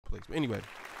place. But anyway,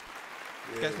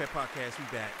 Sketchpad Podcast, we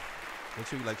back. Make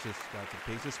sure you like, share, subscribe to the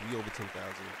page. Listen, we over 10,000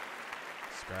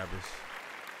 subscribers.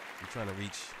 We're trying to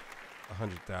reach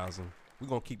 100,000. We're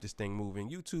going to keep this thing moving.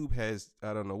 YouTube has,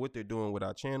 I don't know what they're doing with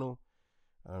our channel.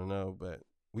 I don't know, but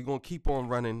we're going to keep on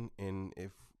running. And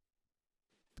if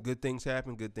good things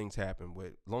happen, good things happen. But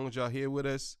as long as y'all here with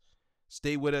us,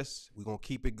 stay with us. We're going to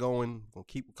keep it going. We're going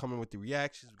to keep coming with the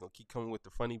reactions. We're going to keep coming with the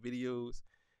funny videos,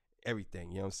 everything.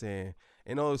 You know what I'm saying?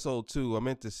 And also, too, I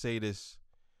meant to say this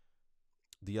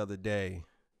the other day.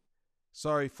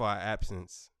 Sorry for our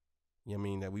absence. You know what I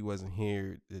mean? That we wasn't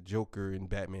here. The Joker and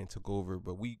Batman took over.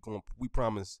 But we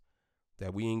promise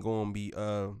that we ain't going to be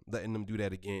letting them do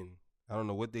that again. I don't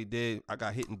know what they did. I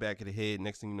got hit in the back of the head.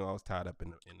 Next thing you know, I was tied up in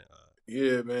the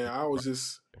yeah, man. I was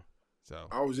just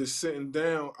sitting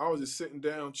down. I was just sitting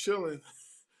down chilling.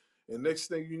 And next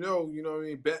thing you know what I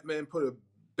mean? Batman put a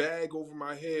bag over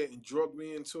my head and drugged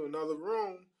me into another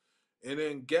room and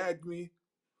then gagged me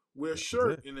with a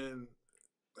shirt. And then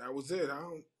that was it. I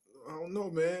don't know,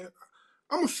 man.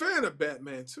 I'm a fan of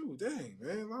Batman too. Dang,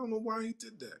 man. I don't know why he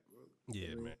did that.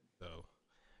 Yeah, man. So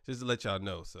just to let y'all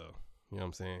know, so you know what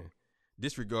I'm saying?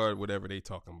 Disregard whatever they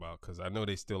talking about, because I know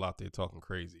they still out there talking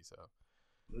crazy. So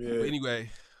yeah. But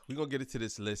anyway, we're gonna get into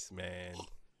this list, man.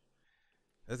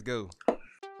 Let's go.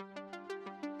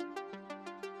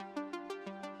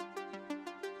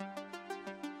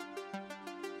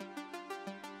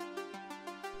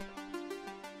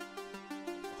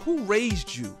 Who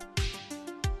raised you?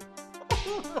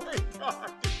 Oh my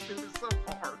God, this shit is so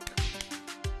hard.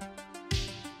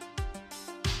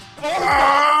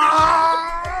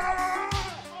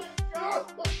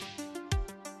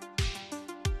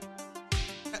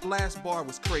 That last bar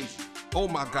was crazy. Oh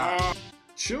my God.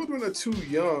 Children are too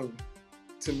young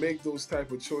to make those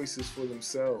type of choices for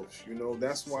themselves. You know,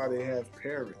 that's why they have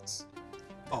parents.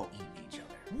 Oh, each other.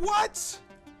 What?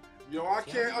 Yo, I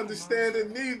can't understand it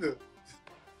neither.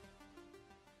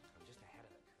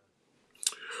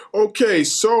 Okay,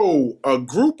 so a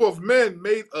group of men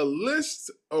made a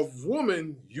list of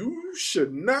women you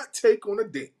should not take on a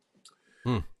date.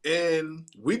 And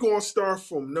we're going to start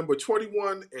from number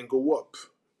 21 and go up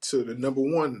to the number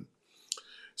 1.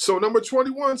 So number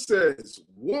 21 says,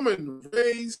 woman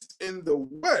raised in the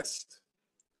West.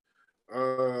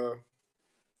 I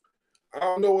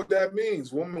don't know what that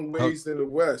means. Woman raised in the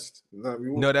West.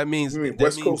 No, that means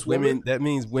West Coast women. That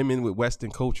means women with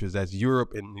Western cultures. That's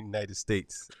Europe and the United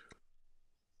States.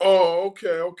 Oh,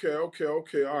 okay. All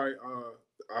right.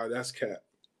 That's cap.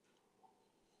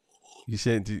 You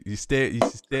should stay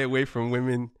away from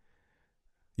women.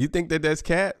 You think that that's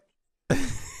cap?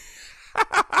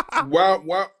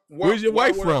 Where's your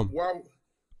wife from?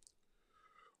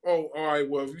 Oh, all right.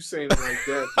 Well, if you're saying it like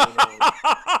that,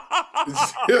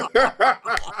 then,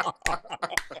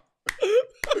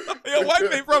 your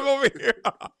wife ain't from over here.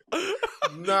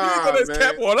 Nah, you ain't gonna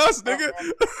cap on us, nigga.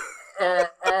 All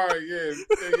right, yeah.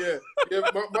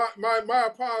 My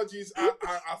apologies. I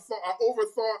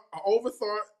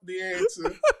overthought the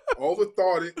answer,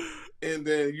 overthought it, and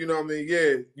then you know what I mean.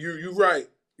 Yeah, you're right.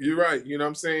 You know what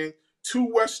I'm saying. Too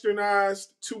westernized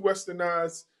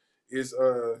is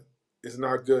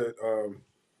not good.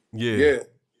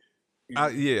 I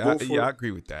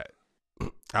agree with that.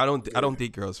 I don't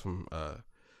date girls from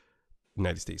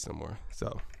United States no more.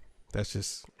 So that's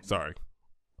just sorry.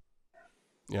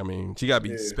 Yeah, I mean, she gotta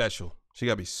be special. She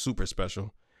gotta be super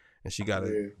special, and she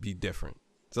gotta be different.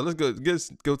 So let's go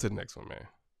to the next one, man.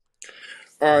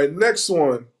 All right, next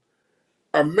one.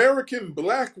 American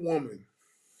black woman.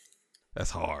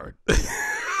 That's hard. Yeah,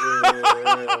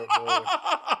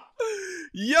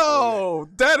 yo,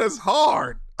 that is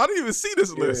hard. I didn't even see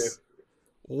this list.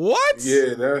 What?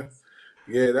 That's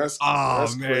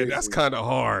man, that's kind of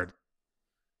hard.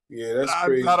 Yeah, that's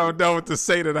crazy. I don't know what to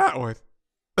say to that one.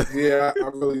 Yeah, I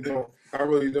really don't.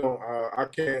 I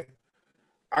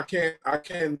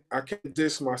can't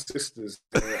diss my sisters.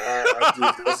 I'm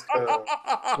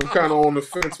kind of on the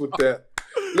fence with that.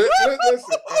 Listen,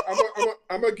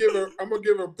 I'm gonna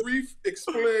give a brief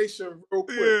explanation real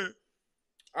quick. Yeah.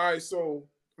 All right, so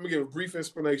I'm gonna give a brief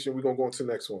explanation. We're gonna go on to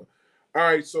the next one. All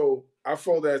right, so I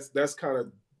feel that's kind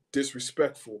of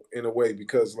disrespectful in a way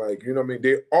because, like, you know what I mean?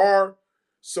 There are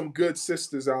some good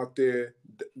sisters out there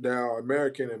that are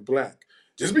American and black.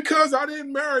 Just because I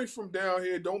didn't marry from down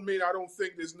here don't mean I don't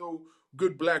think there's no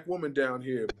good black woman down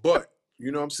here. But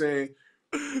you know what I'm saying?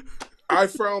 I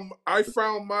found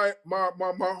my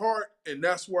heart, and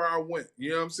that's where I went.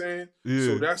 You know what I'm saying? Yeah.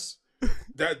 So that's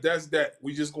that.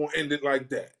 We just gonna end it like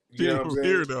that. You know what I'm saying?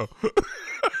 Here though.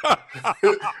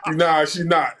 Nah, she's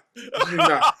not.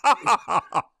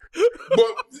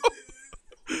 But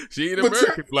She ain't But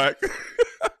American black.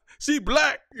 She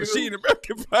black, but she ain't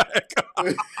American black.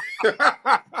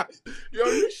 Yo,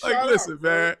 you Like, shut listen, up,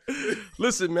 man.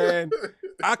 Listen, man.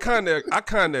 I kind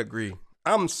of agree.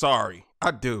 I'm sorry.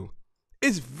 I do.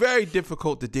 It's very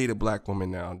difficult to date a black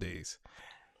woman nowadays.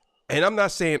 And I'm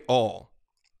not saying all,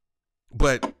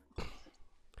 but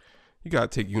you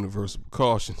got to take universal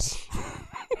precautions.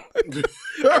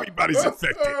 Everybody's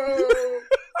infected.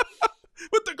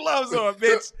 Put the gloves on,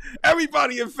 bitch.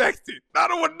 Everybody infected. I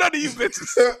don't want none of you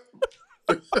bitches.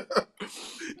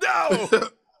 No.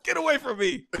 Get away from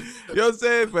me. You know what I'm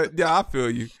saying? But yeah, I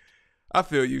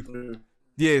feel you.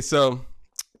 Yeah, so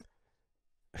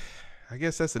I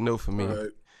guess that's a no for me. All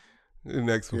right. The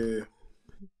next one. Yeah.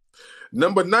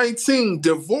 Number 19,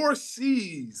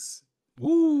 divorcees.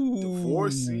 Ooh.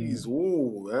 Divorcees.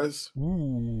 Ooh,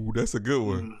 that's a good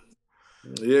one.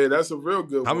 Yeah, that's a real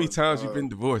good one. How many times you been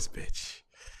divorced, bitch?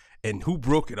 And who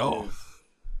broke it off?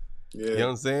 Yeah. You know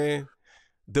what I'm saying?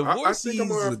 Divorcees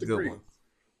is a good one.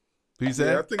 Who you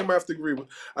say? Yeah, I think I'm gonna have to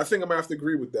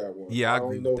agree with that one. Yeah, I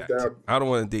agree with that. I don't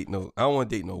want to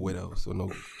date no widows or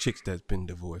no chicks that's been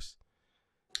divorced.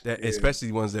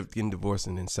 Especially ones that getting divorced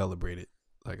and then celebrate it.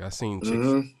 Like I seen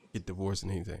chicks get divorced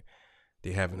and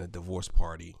they having a divorce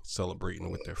party celebrating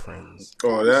with their friends.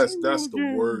 Oh, that's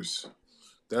the worst.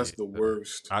 That's the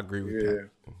worst. I agree with that.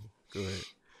 Go ahead.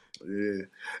 Yeah.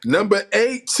 Number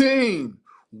 18,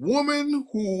 women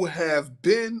who have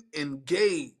been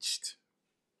engaged.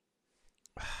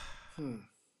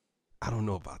 I don't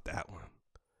know about that one.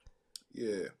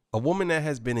 Yeah. A woman that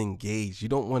has been engaged, you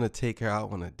don't want to take her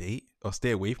out on a date or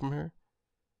stay away from her?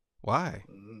 Why?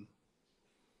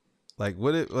 Like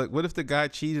what if the guy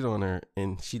cheated on her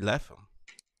and she left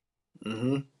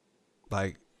him?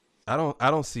 Like I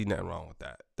don't see nothing wrong with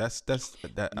that.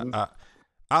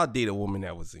 I'll date a woman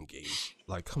that was engaged.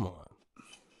 Like come on.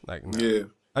 Like no. Yeah.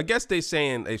 I guess they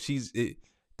saying if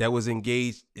that was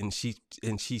engaged and she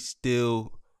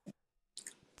still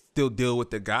deal with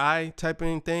the guy type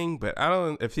of thing, but I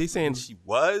don't. If he's saying she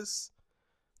was,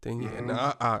 then yeah, no,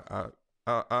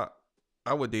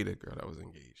 I would date a girl that was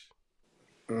engaged.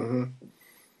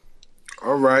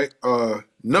 All right.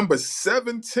 Number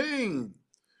 17,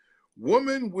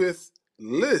 woman with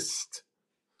list.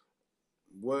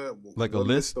 What like a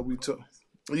list? Are we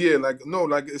yeah, like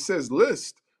it says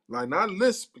list, like not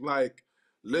lisp, like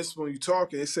list when you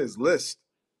talking. It says list.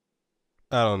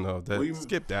 I don't know.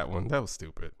 Skip that one. That was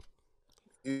stupid.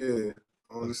 Yeah,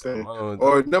 I understand.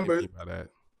 Or number that.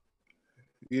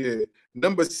 Yeah,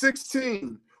 number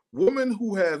 16, women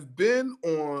who have been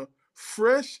on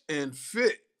Fresh and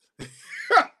Fit.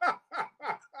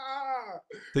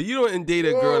 So you don't date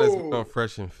a girl that's been on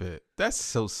Fresh and Fit? That's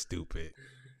so stupid.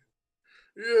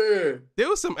 Yeah, there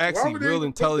was some actually real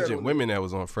intelligent women that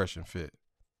was on Fresh and Fit.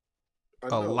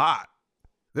 A lot.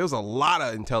 There was a lot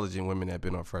of intelligent women that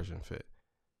been on Fresh and Fit.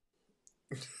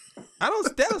 That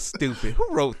was stupid.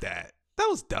 Who wrote that? That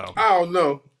was dumb. I don't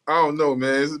know,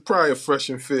 man. It's probably a Fresh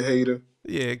and Fit hater.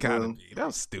 Yeah, it gotta be. That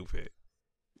was stupid.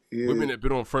 Yeah. Women that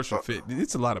been on Fresh and Fit.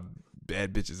 It's a lot of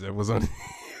bad bitches that was on.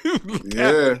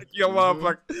 Yeah. Yo,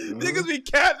 motherfucker. Niggas be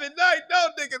capping night. No,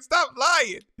 niggas, stop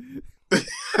lying.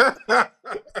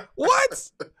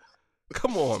 What?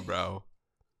 Come on, bro.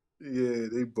 Yeah,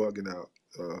 they bugging out.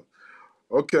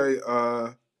 Okay.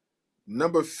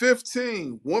 Number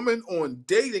 15, woman on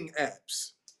dating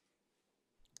apps.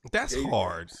 That's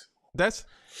hard. That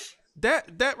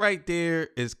right there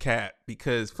is cap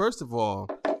because first of all,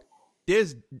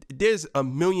 there's a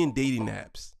million dating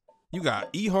apps. You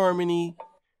got eHarmony,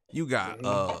 you got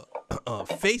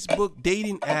Facebook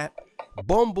dating app,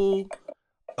 Bumble,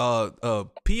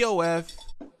 POF,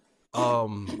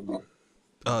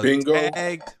 Bingo.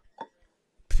 Tagged,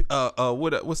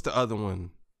 what's the other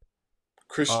one?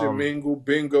 Christian Mingle,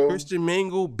 Bingo. Christian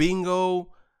Mingle, Bingo.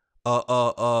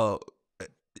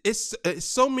 It's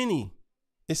so many.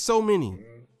 It's so many.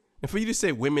 And for you to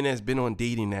say women that's been on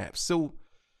dating apps, so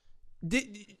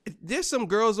there's some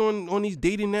girls on these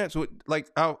dating apps. With, like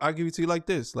I'll give it to you like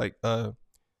this, like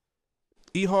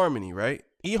eHarmony, right?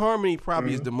 eHarmony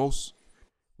probably is the most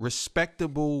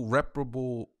respectable,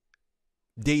 reputable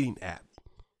dating app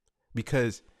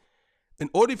because in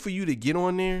order for you to get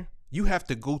on there, you have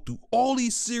to go through all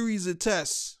these series of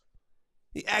tests.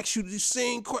 They ask you the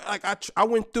same question. Like I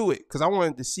went through it because I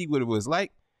wanted to see what it was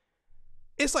like.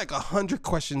 It's like 100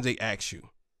 questions they ask you.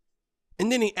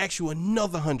 And then they ask you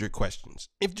another 100 questions.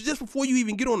 If just before you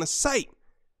even get on the site.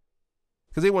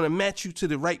 Because they want to match you to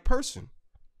the right person.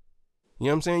 You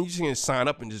know what I'm saying? You just can't sign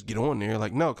up and just get on there.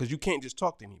 Like, no, because you can't just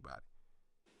talk to anybody.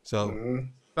 So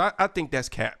I think that's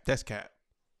cap. That's cap.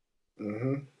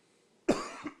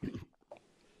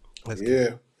 That's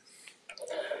Yeah.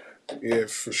 Yeah,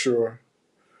 for sure.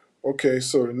 Okay,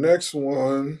 so the next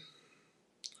one,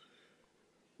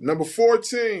 number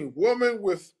 14, woman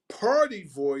with party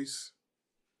voice.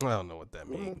 I don't know what that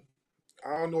means.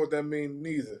 I don't know what that means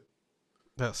neither.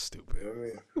 That's stupid. I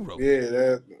mean, Who wrote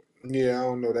yeah, I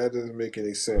don't know. That doesn't make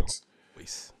any sense.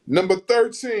 voice? Number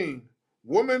 13,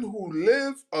 woman who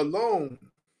live alone.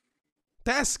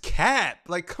 That's cap.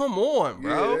 Like, come on,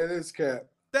 bro. Yeah, that is cap.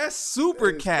 That's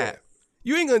super That is cap. cap.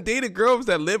 You ain't gonna date a girl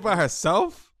that live by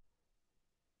herself?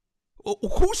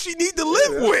 Who she need to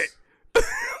live with?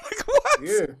 Like, what?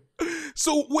 Yeah.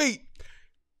 So wait,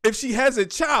 if she has a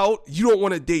child, you don't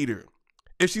want to date her.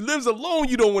 If she lives alone,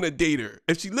 you don't want to date her.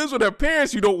 If she lives with her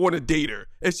parents, you don't want to date her.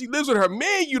 If she lives with her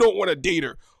man, you don't want to date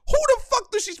her. Who the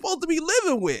fuck is she supposed to be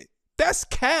living with? That's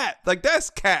cap. Like,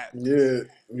 that's cap. Yeah,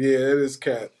 that is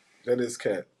cap. That is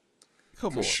cap.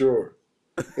 Come for on. sure.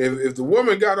 If the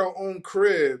woman got her own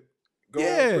crib, Yeah.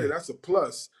 own crib, that's a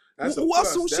plus. That's Who a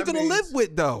else plus. was she gonna live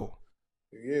with though?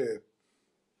 Yeah.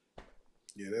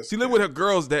 Yeah, that's She live with her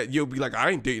girls that you'll be like,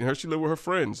 I ain't dating her. She live with her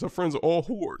friends. Her friends are all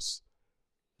whores.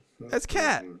 That's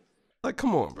cat. Like,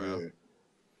 come on, bro.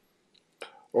 Yeah.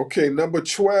 Okay, number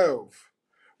 12.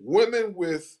 Women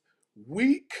with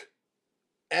weak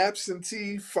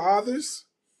absentee fathers.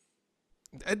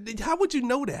 How would you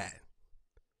know that?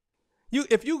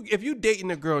 If you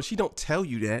dating a girl, she don't tell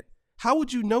you that. How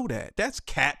would you know that? That's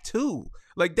cat too.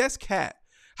 Like, that's cat.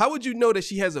 How would you know that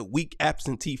she has a weak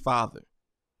absentee father?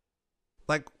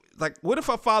 Like what if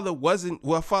her father wasn't?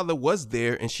 Well, her father was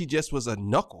there, and she just was a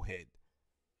knucklehead.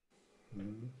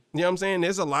 Mm-hmm. You know what I'm saying?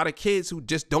 There's a lot of kids who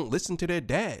just don't listen to their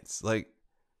dads. Like,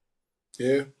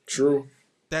 yeah, true.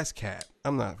 That's cat.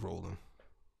 I'm not rolling.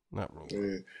 Not rolling.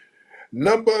 Yeah.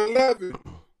 Number 11.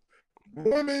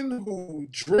 Women who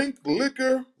drink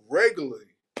liquor regularly.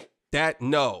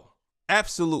 No,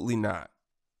 absolutely not.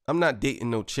 I'm not dating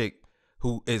no chick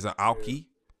who is an alkie.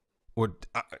 Or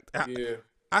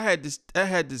I had this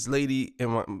lady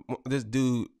and this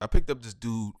dude. I picked up this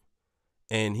dude,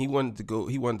 and he wanted to go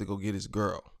get his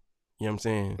girl. You know what I'm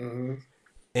saying? Mm-hmm.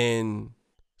 And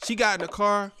she got in the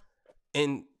car,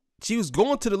 and she was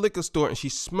going to the liquor store, and she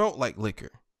smelled like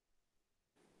liquor.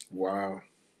 Wow.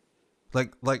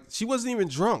 Like she wasn't even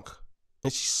drunk,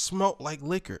 and she smelled like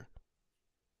liquor.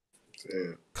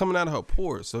 Yeah. Coming out of her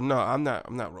pores. So no, I'm not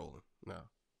rolling. No,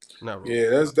 I'm not rolling.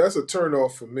 Yeah, that's a turn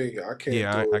off for me. I can't.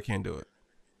 Yeah, do it. I can't do it.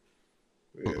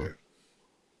 Yeah,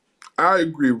 I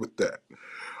agree with that.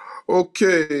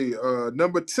 Okay,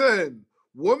 number 10,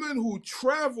 women who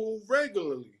travel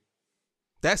regularly.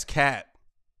 That's cat.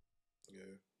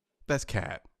 Yeah, that's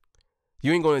cat.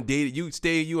 You ain't gonna date it. You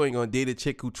ain't gonna date a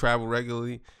chick who travel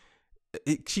regularly.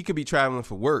 She could be traveling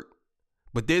for work,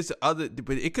 but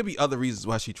it could be other reasons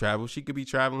why she travels. She could be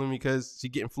traveling because she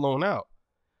getting flown out.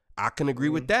 I can agree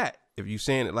with that if you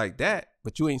saying it like that,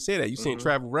 but you ain't say that. You saying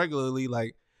travel regularly,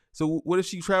 like. So what if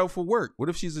she travel for work? What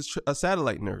if she's a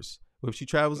satellite nurse? What if she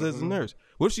travels as a nurse?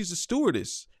 What if she's a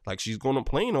stewardess? Like, she's going on a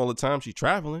plane all the time. She's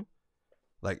traveling.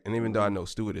 Like, and even though I know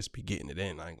stewardess be getting it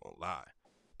in, I ain't gonna lie.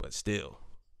 But still,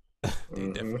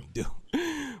 they definitely do.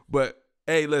 But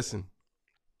hey, listen,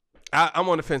 I'm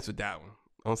on the fence with that one.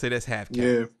 I'm gonna say that's half cat.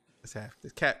 Yeah, it's half.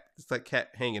 It's cat. It's like cat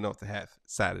hanging off the half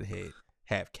side of the head.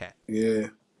 Half cat. Yeah.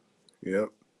 Yep.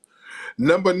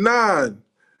 Number 9.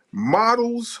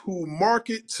 Models who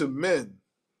market to men.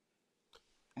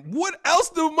 What else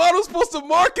do models supposed to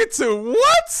market to?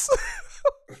 What?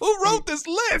 Who wrote this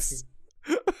list?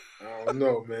 I don't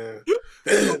know, man.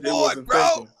 What,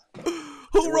 bro?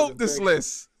 Who wrote this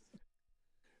list?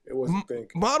 It wasn't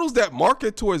thinking. Models that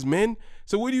market towards men.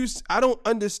 So what do you? I don't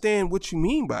understand what you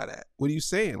mean by that. What are you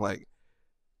saying? Like,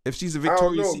 if she's a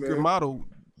Victoria's Secret model,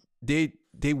 they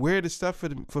wear the stuff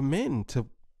for men.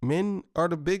 Men are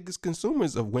the biggest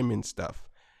consumers of women's stuff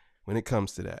when it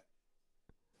comes to that.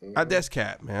 That's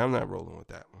cat, man. I'm not rolling with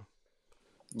that one.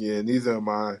 Yeah, neither am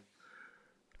I.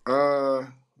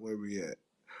 Where we at?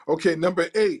 Okay, number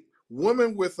 8.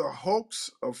 Women with a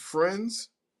hoax of friends.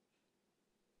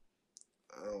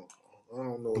 I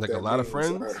don't know. What like that a lot means. of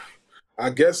friends?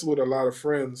 I guess with a lot of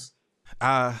friends.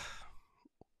 That's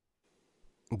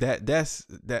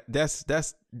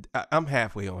I'm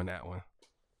halfway on that one.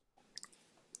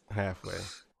 Halfway.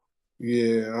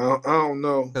 Yeah, I don't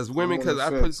know. Because I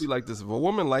put it like this: if a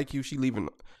woman like you, she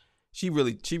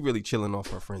really chilling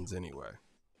off her friends anyway.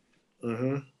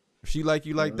 If she like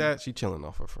you like that, she chilling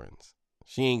off her friends.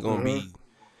 She ain't gonna be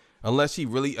unless she's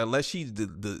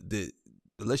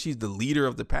the leader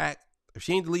of the pack. If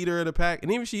she ain't the leader of the pack,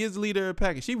 and even if she is the leader of the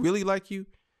pack, if she really like you,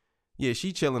 yeah,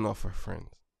 she chilling off her friends.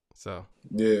 So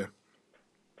yeah,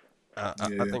 I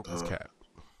think that's cap.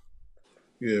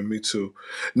 Yeah, me too.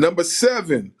 Number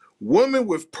 7, woman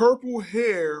with purple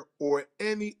hair or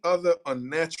any other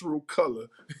unnatural color.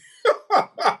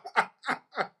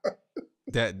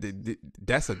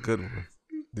 That's a good one.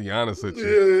 To be honest with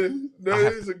you, Yeah, I that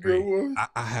have to is a good agree. one.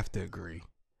 I have to agree.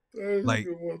 That is a Like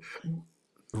good one.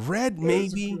 red, That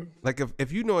is a maybe. good. Like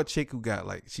if you know a chick who got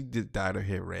like she just dyed her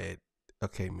hair red,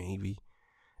 okay, maybe.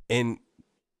 And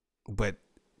but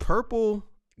purple,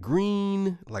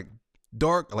 green, like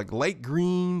dark, like light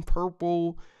green,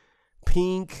 purple,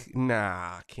 pink.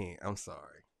 Nah, I can't. I'm sorry.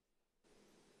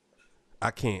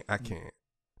 I can't. I can't.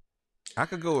 I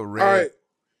could go with All red. right.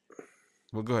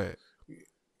 Well, go ahead.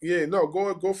 Yeah, no,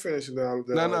 go finish it now.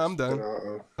 No, no, I'm done.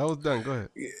 I was done. Go ahead.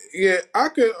 Yeah, I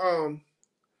could.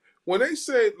 When they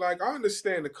say, like, I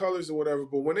understand the colors or whatever,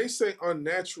 but when they say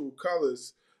unnatural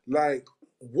colors, like,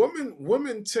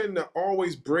 women tend to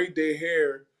always braid their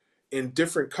hair in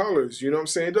different colors. You know what I'm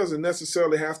saying? It doesn't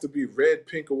necessarily have to be red,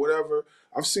 pink, or whatever.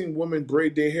 I've seen women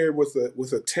braid their hair with a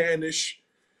tannish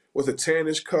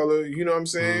color. You know what I'm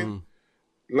saying? Mm.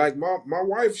 Like my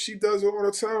wife, she does it all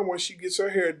the time when she gets her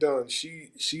hair done.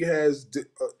 She has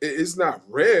it's not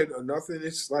red or nothing.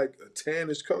 It's like a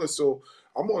tannish color. So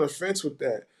I'm on the fence with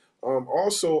that.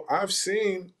 Also, I've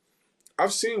seen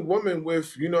women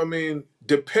with, you know what I mean,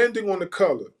 depending on the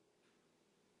color.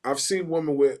 I've seen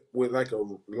women with like a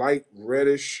light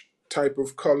reddish type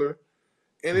of color,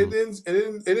 and Mm.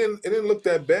 it didn't look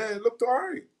that bad. It looked all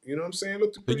right. You know what I'm saying? It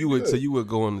looked pretty So good. you would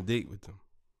go on a date with them.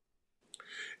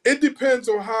 It depends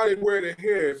on how they wear their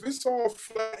hair. If it's all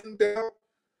flattened out,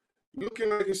 looking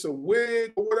like it's a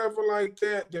wig or whatever like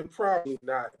that, then probably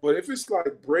not. But if it's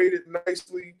like braided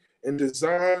nicely and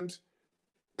designed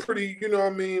pretty, you know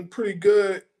what I mean, pretty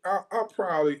good, I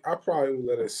probably would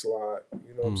let it slide.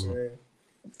 You know what I'm Mm-hmm. saying?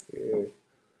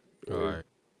 Yeah. All Yeah.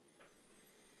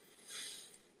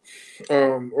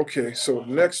 right. Okay, so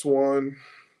next one,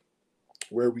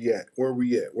 where we at?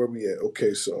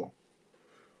 Okay, so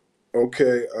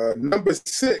number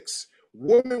 6,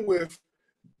 woman with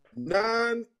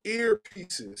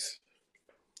non-earpieces,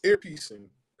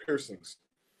 piercings.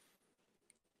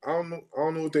 I don't know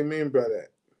what they mean by that.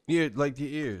 Yeah, like your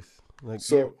ears. Like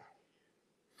So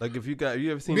like if you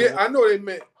ever seen yeah, I know they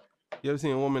meant. you ever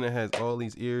seen a woman that has all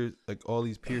these ears, like all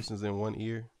these piercings in one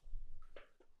ear?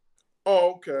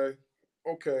 Oh,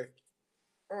 okay.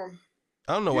 Um,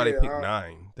 I don't know why they yeah, picked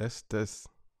 9. That's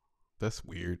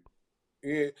weird.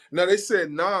 yeah. Now they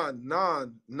said non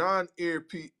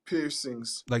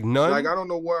piercings. Like Like, none? I don't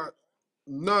know why.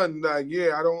 None. Like,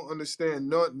 yeah, I don't understand.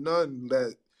 None.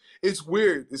 That it's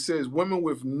weird. It says women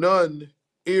with none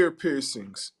ear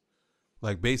piercings.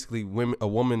 Like basically a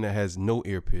woman that has no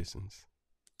ear piercings.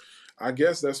 I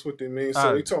guess that's what they mean.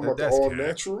 So they talking about the That's all cap.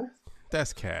 natural.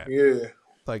 That's cap. Yeah.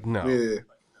 Like no. Yeah.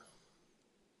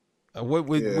 What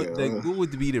would Yeah. what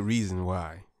would be the reason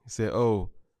why? He said, "Oh,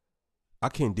 I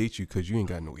can't date you because you ain't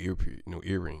got no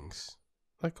earrings."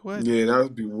 Like what? Yeah, that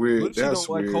would be What weird. if she That's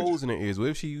don't like weird. holes in her ears? What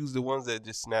if she used the ones that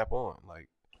just snap on? Like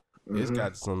it's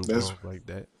got some That's joints like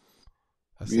that.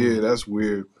 I seen yeah, that. that's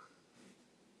weird.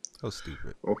 So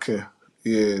stupid. Okay.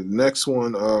 Yeah. Next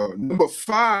one. Number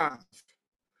 5.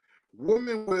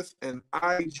 Woman with an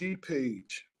IG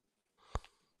page.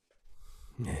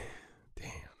 Damn,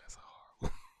 that's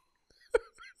hard.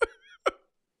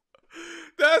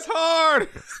 That's hard.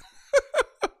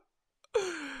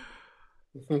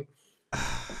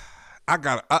 I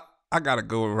gotta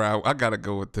go around. I gotta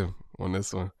go with them on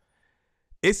this one.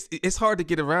 It's hard to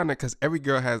get around it because every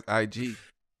girl has IG.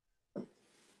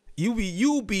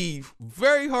 You be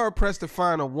very hard pressed to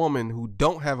find a woman who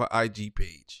don't have an IG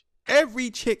page.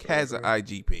 Every chick has an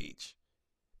IG page,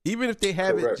 even if they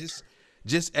have it Correct.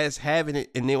 just as having it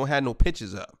and they don't have no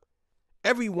pictures up.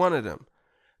 Every one of them.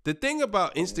 The thing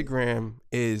about Instagram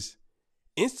is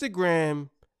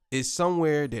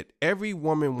somewhere that every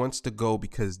woman wants to go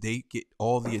because they get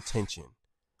all the attention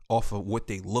off of what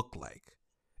they look like.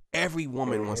 Every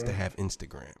woman wants to have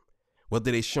Instagram,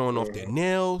 whether they showing off their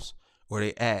nails or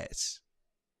their ass.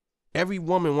 Every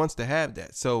woman wants to have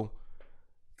that. So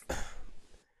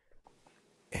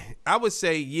I would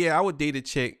say, yeah, I would date a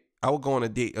chick. I would go on a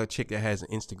date a chick that has an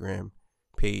Instagram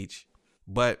page.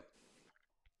 But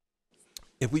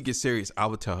if we get serious, I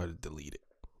would tell her to delete it,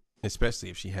 especially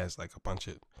if she has like a bunch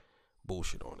of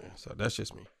bullshit on there. So that's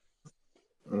just me.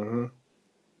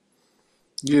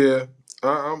 Yeah,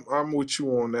 I'm with you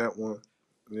on that one.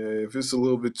 Yeah, if it's a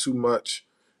little bit too much,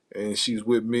 and she's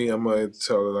with me, I'm gonna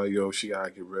tell her like, yo, she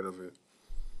gotta get rid of it.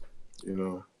 You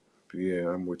know. But yeah,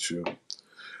 I'm with you.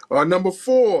 Number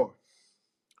 4.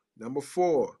 Number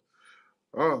 4.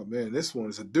 Oh man, this one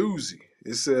is a doozy.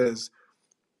 It says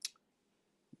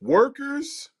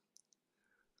workers,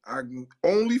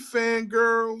 OnlyFans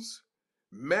girls,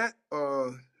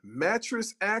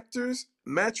 mattress actresses,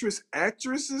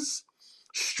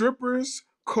 strippers,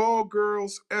 call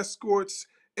girls, escorts,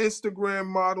 Instagram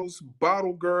models,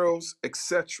 bottle girls,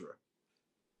 etc.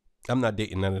 I'm not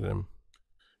dating none of them.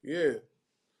 Yeah.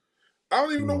 I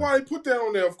don't even know why they put that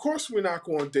on there. Of course we're not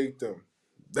going to date them.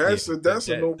 That's a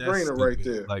no-brainer right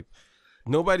there. Like,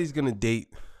 nobody's going to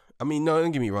date. I mean, no,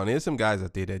 don't get me wrong. There's some guys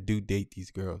out there that do date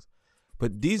these girls.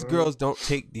 But these girls don't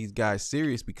take these guys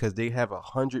serious because they have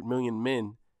 100 million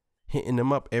men hitting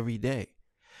them up every day.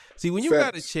 See, when you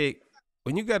got a chick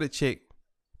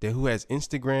that who has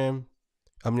OnlyFans,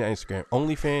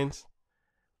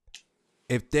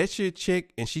 if that's your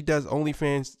chick and she does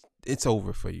OnlyFans, it's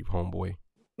over for you, homeboy.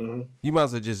 Mm-hmm. You might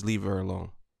as well just leave her alone.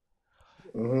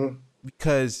 Mm-hmm.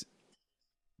 Because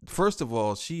first of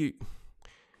all, she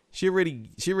already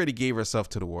gave herself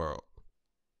to the world.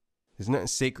 There's nothing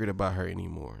sacred about her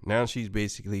anymore. Now she's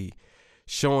basically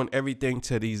showing everything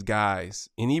to these guys.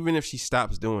 And even if she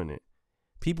stops doing it,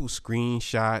 people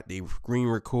screenshot, they screen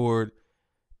record,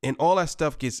 and all that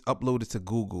stuff gets uploaded to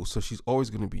Google. So she's always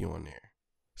going to be on there.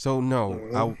 So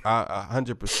no, I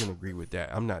 100% agree with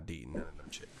that. I'm not dating none of them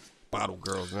chicks. Bottle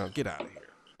girls, no, get out of here.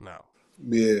 No.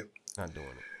 Yeah. Not doing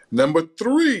it. Number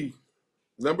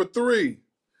three,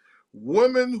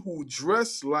 women who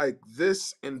dress like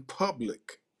this in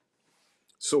public.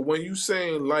 So when you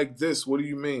saying like this, what do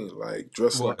you mean? Like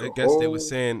dress like a hoe? I guess they were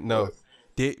saying, no.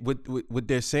 What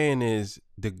they're saying is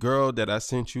the girl that I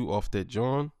sent you off that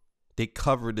John, they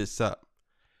covered this up.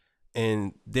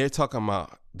 And they're talking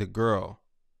about the girl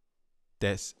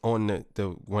that's on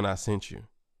the one I sent you.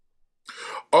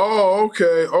 Oh,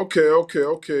 okay.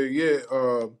 Yeah.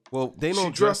 Well, they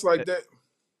don't dress like that.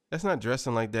 That's not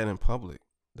dressing like that in public,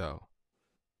 though.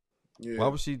 Yeah. Why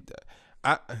would she?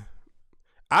 I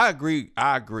agree.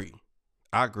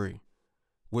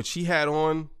 What she had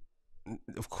on,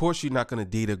 of course, you're not gonna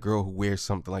date a girl who wears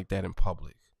something like that in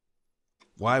public.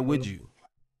 Why would you?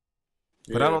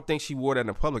 Yeah. But I don't think she wore that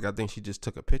in public. I think she just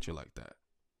took a picture like that.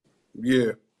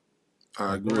 Yeah.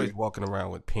 I agree. Always walking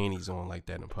around with panties on like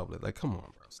that in public. Like, come on,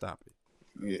 bro, stop it.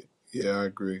 Yeah, I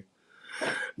agree.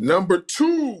 Number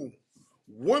 2,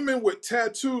 women with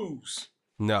tattoos.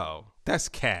 No, that's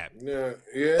cap. Yeah,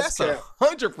 that's cap.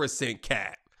 100%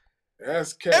 cap.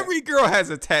 That's cap. Every girl has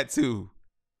a tattoo.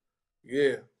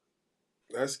 Yeah,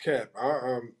 that's cap.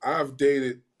 I've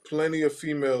dated plenty of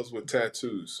females with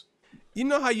tattoos. You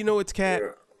know how you know it's cap?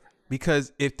 Yeah.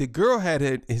 Because if the girl had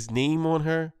his name on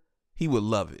her, he would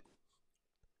love it.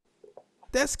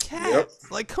 That's cat. Yep.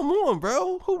 Like, come on,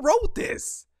 bro. Who wrote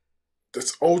this?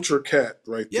 That's ultra cat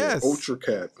right there. Yes. Ultra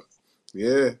cat.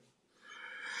 Yeah.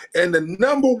 And the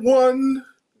number one,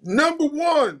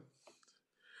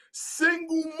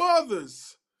 single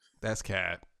mothers. That's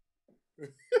cat.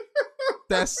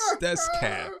 that's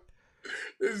cat.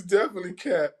 It's definitely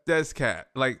cat. That's cat.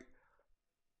 Like,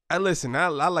 I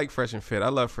like Fresh and Fit. I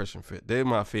love Fresh and Fit. They're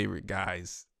my favorite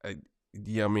guys.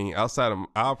 Yeah, I mean, outside of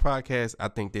our podcast, I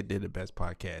think they did the best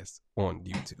podcast on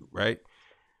YouTube, right?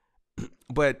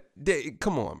 But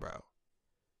come on, bro.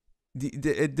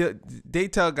 They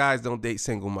tell guys don't date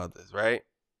single mothers, right?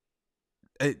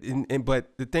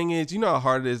 But the thing is, you know how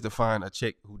hard it is to find a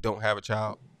chick who don't have a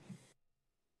child?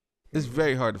 It's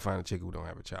very hard to find a chick who don't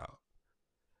have a child.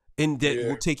 And that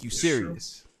will take you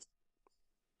serious. True.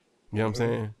 You know what I'm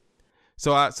saying?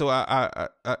 So I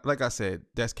like I said,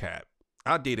 that's cap.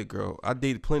 I date a girl. I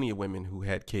dated plenty of women who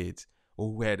had kids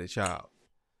or who had a child.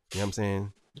 You know what I'm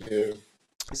saying? Yeah.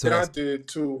 So I did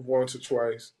too, once or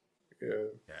twice. Yeah.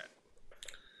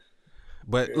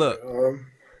 But look,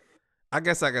 I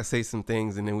guess I gotta say some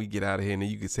things and then we get out of here, and then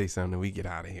you could say something and we get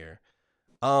out of here.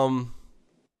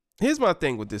 Here's my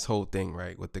thing with this whole thing,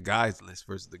 right? With the guys list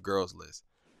versus the girls list.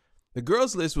 The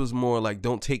girls list was more like,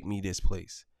 don't take me this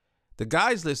place. The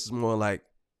guys list is more like,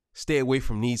 stay away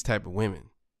from these type of women.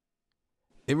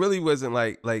 It really wasn't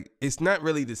like it's not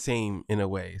really the same in a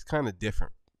way. It's kind of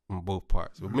different on both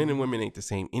parts. But men and women ain't the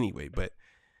same anyway, but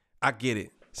I get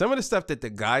it. Some of the stuff that the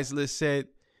guys list said,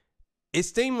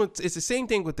 it's the same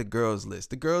thing with the girls list.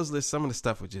 The girls list, some of the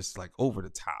stuff was just like over the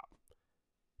top.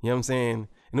 You know what I'm saying?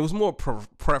 And it was more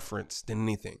preference than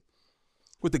anything.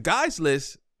 With the guys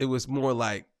list, it was more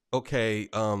like, okay,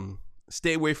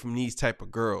 stay away from these type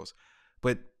of girls.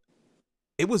 But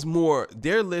it was more,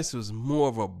 their list was more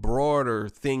of a broader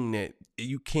thing that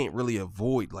you can't really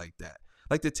avoid like that.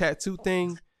 Like the tattoo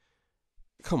thing,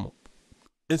 come on.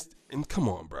 Come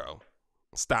on, bro.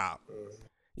 Stop.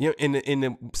 You know, in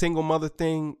the single mother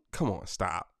thing, come on,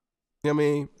 stop. You know what I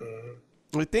mean?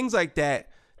 With things like that,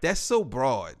 that's so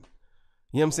broad.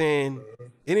 You know what I'm saying?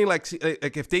 It ain't like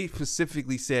like if they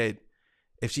specifically said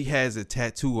if she has a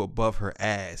tattoo above her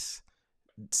ass,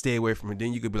 stay away from her.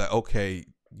 Then you could be like, okay,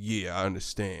 yeah, I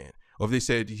understand. Or if they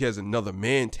said he has another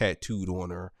man tattooed on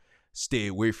her, stay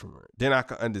away from her. Then I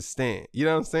can understand. You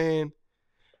know what I'm saying?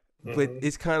 But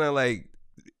it's kind of like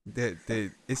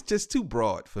that. It's just too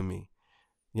broad for me.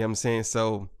 You know what I'm saying?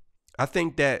 So I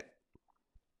think that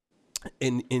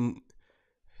in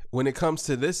when it comes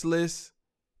to this list,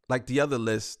 like the other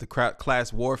list, the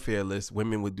class warfare list,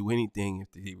 women would do anything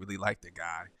if they really like the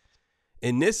guy.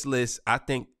 In this list, I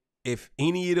think if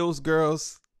any of those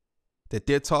girls that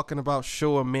they're talking about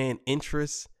show a man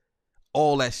interest,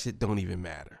 all that shit don't even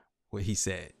matter. What he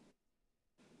said.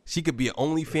 She could be an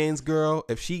OnlyFans girl.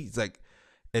 If she's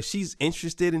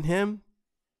interested in him,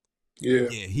 yeah,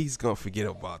 he's gonna forget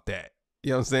about that. You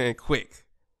know what I'm saying? Quick.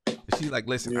 If she's like,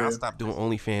 listen, I'll stop doing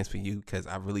OnlyFans for you because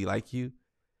I really like you.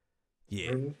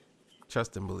 Yeah.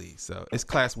 Trust and believe. So it's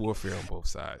class warfare on both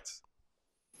sides.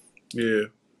 Yeah.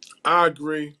 I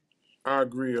agree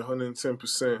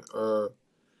 110%.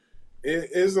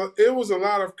 It was a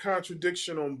lot of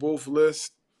contradiction on both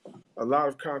lists. A lot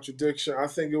of contradiction. I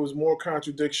think it was more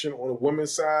contradiction on the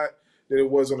women's side than it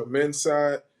was on the men's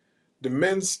side. The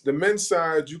men's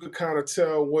side, you could kind of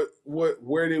tell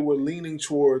where they were leaning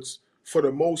towards for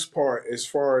the most part, as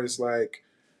far as like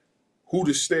who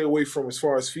to stay away from as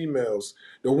far as females.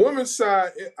 The women's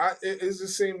side, it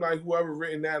just seemed like whoever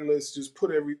written that list just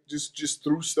put just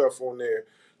threw stuff on there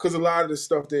because a lot of the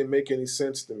stuff didn't make any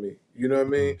sense to me. You know what I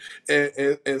mean?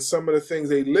 And some of the things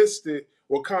they listed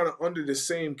were kind of under the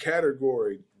same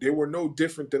category. They were no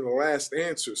different than the last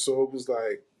answer. So it was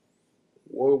like,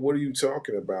 well, what are you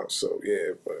talking about? So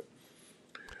yeah,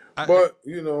 but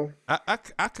you know, I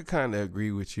could kind of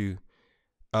agree with you.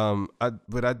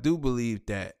 But I do believe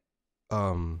that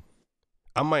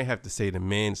I might have to say the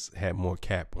men's had more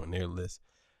cap on their list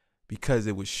because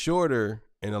it was shorter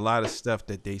and a lot of stuff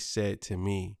that they said to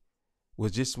me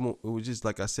was just more, it was just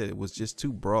like I said, it was just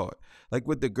too broad. Like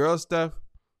with the girl stuff,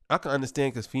 I can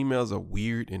understand because females are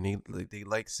weird and they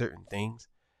like certain things,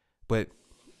 but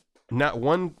not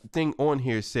one thing on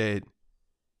here said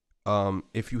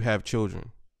if you have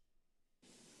children.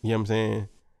 You know what I'm saying?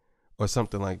 Or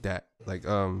something like that. Like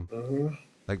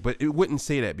like, but it wouldn't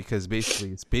say that because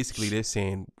basically they're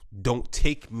saying don't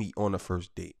take me on a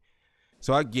first date.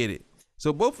 So I get it.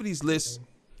 So both of these lists,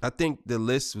 I think the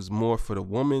list was more for the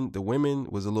woman. The women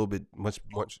was a little bit much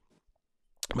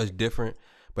different.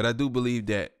 But I do believe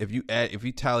that if you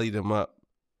tally them up,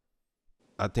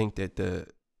 I think that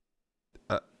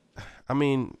I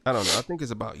mean, I don't know. I think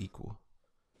it's about equal.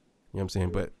 You know what I'm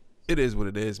saying? But it is what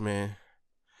it is, man.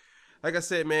 Like I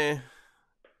said, man,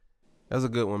 that was a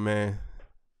good one, man.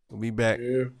 We'll be back.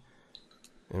 Yeah.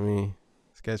 I mean,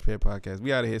 Sketchpad Podcast.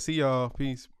 We out of here. See y'all.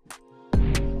 Peace.